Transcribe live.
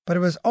But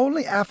it was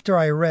only after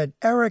I read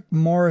Eric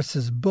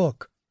Morris's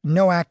book,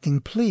 No Acting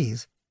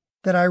Please,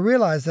 that I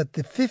realized that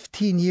the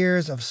 15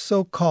 years of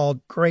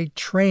so-called great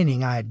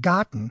training I had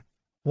gotten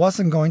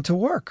wasn't going to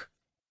work.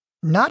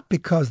 Not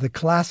because the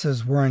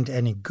classes weren't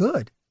any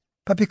good,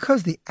 but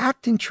because the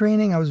acting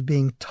training I was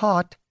being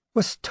taught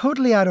was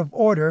totally out of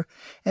order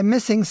and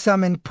missing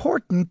some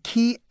important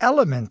key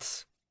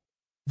elements.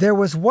 There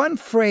was one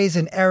phrase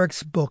in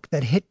Eric's book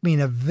that hit me in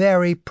a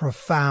very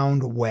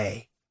profound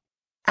way.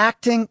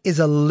 Acting is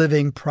a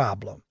living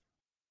problem.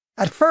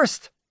 At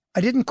first,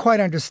 I didn't quite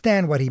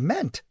understand what he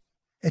meant.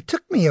 It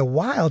took me a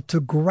while to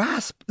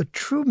grasp the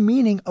true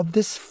meaning of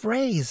this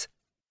phrase.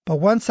 But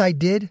once I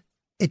did,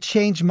 it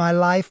changed my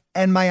life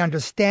and my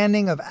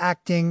understanding of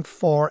acting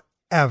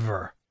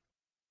forever.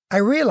 I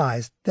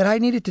realized that I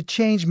needed to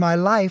change my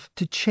life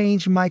to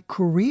change my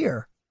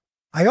career.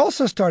 I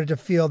also started to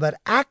feel that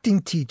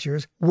acting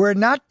teachers were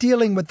not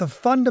dealing with the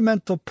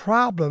fundamental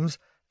problems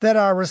that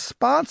are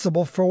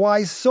responsible for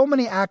why so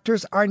many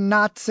actors are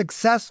not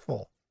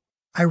successful.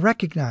 I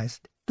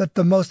recognized that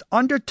the most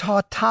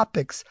undertaught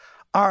topics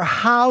are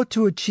how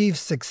to achieve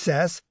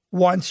success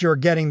once you're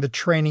getting the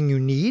training you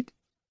need,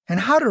 and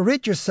how to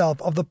rid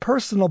yourself of the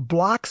personal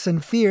blocks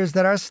and fears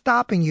that are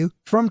stopping you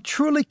from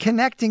truly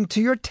connecting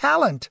to your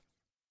talent.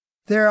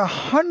 There are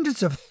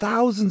hundreds of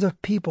thousands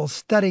of people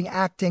studying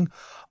acting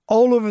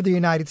all over the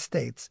United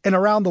States and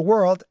around the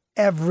world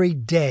every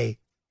day.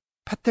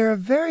 But there are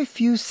very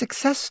few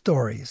success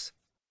stories.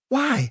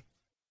 Why?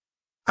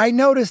 I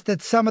noticed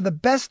that some of the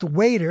best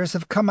waiters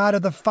have come out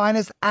of the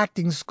finest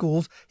acting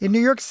schools in New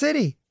York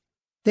City.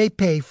 They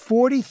pay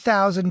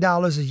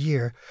 $40,000 a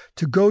year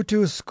to go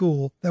to a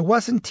school that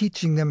wasn't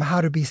teaching them how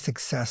to be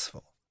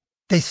successful.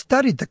 They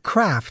studied the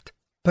craft,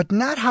 but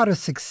not how to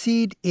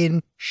succeed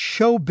in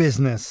show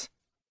business.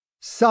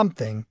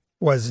 Something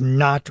was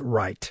not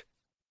right.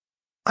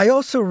 I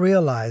also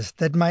realized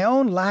that my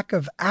own lack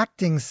of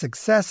acting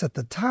success at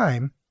the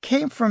time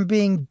came from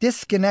being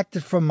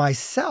disconnected from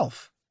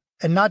myself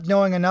and not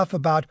knowing enough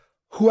about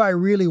who I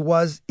really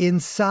was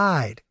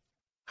inside.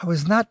 I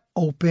was not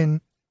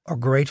open or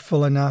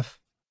grateful enough.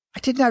 I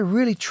did not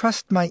really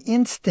trust my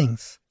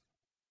instincts.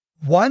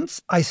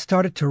 Once I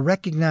started to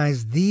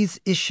recognize these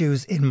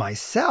issues in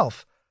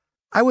myself,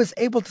 I was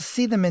able to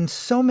see them in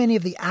so many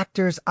of the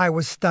actors I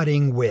was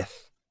studying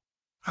with.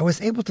 I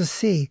was able to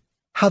see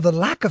how the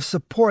lack of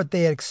support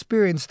they had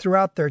experienced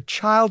throughout their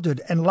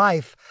childhood and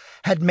life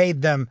had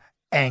made them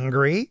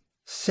angry,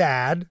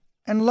 sad,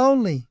 and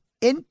lonely,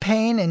 in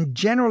pain and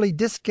generally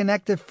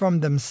disconnected from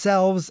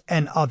themselves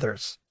and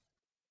others.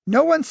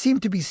 No one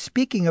seemed to be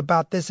speaking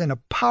about this in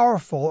a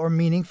powerful or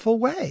meaningful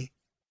way.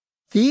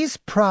 These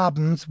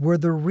problems were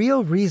the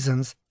real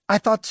reasons I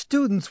thought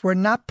students were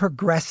not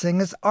progressing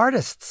as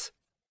artists.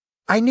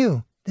 I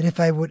knew that if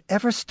I would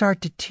ever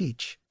start to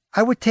teach,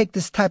 I would take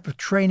this type of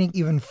training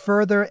even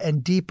further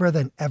and deeper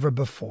than ever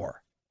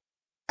before.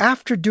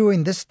 After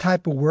doing this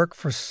type of work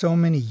for so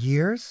many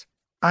years,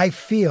 I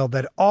feel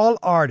that all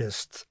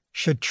artists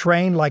should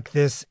train like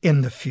this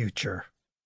in the future.